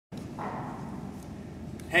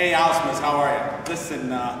Hey, osmas, how are you? Listen,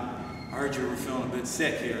 I heard you were feeling a bit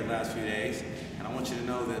sick here the last few days, and I want you to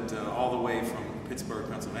know that all the way from Pittsburgh,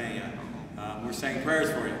 Pennsylvania, we're saying prayers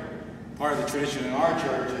for you. Part of the tradition in our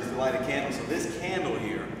church is to light a candle. So this candle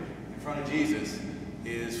here in front of Jesus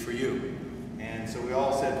is for you. And so we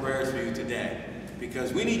all said prayers for you today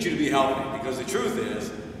because we need you to be healthy. Because the truth is,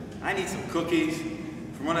 I need some cookies.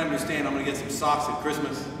 From what I understand, I'm going to get some socks at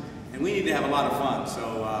Christmas. And we need to have a lot of fun.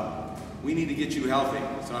 So we need to get you healthy.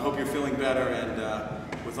 So I hope you're feeling better. And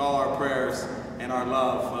with all our prayers and our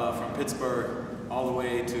love from Pittsburgh all the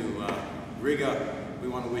way to Riga, we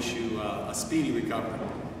want to wish you a speedy recovery.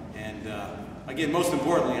 And again, most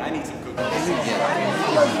importantly, I need some cookies.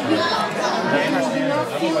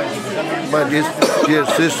 My dear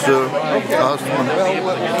sister, Osman,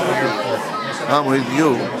 I'm with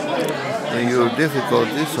you in your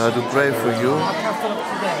difficulties. I do pray for you.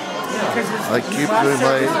 I keep doing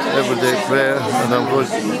my everyday prayer, and I'm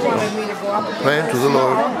praying to the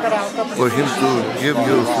Lord for Him to give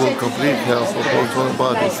you full, complete health of both soul and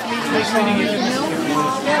body.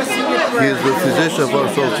 He is the physician of our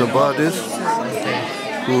souls and bodies,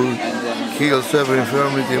 who heals every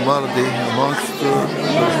infirmity and malady amongst the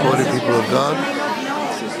holy people of God.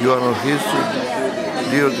 You are now His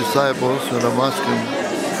dear disciples, and I'm asking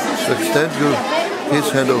to extend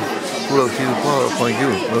His hand of full of healing power upon you,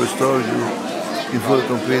 and restore you in full and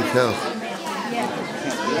complete health.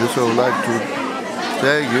 This I would like to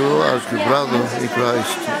thank you as your brother in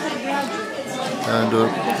Christ, and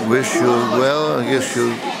wish you well and wish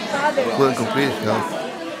you full and complete health.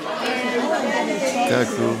 Thank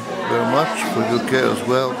you very much for your care as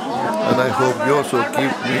well, and I hope you also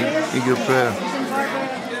keep me in your prayer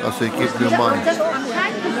as I keep you in mind.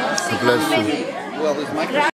 God bless you.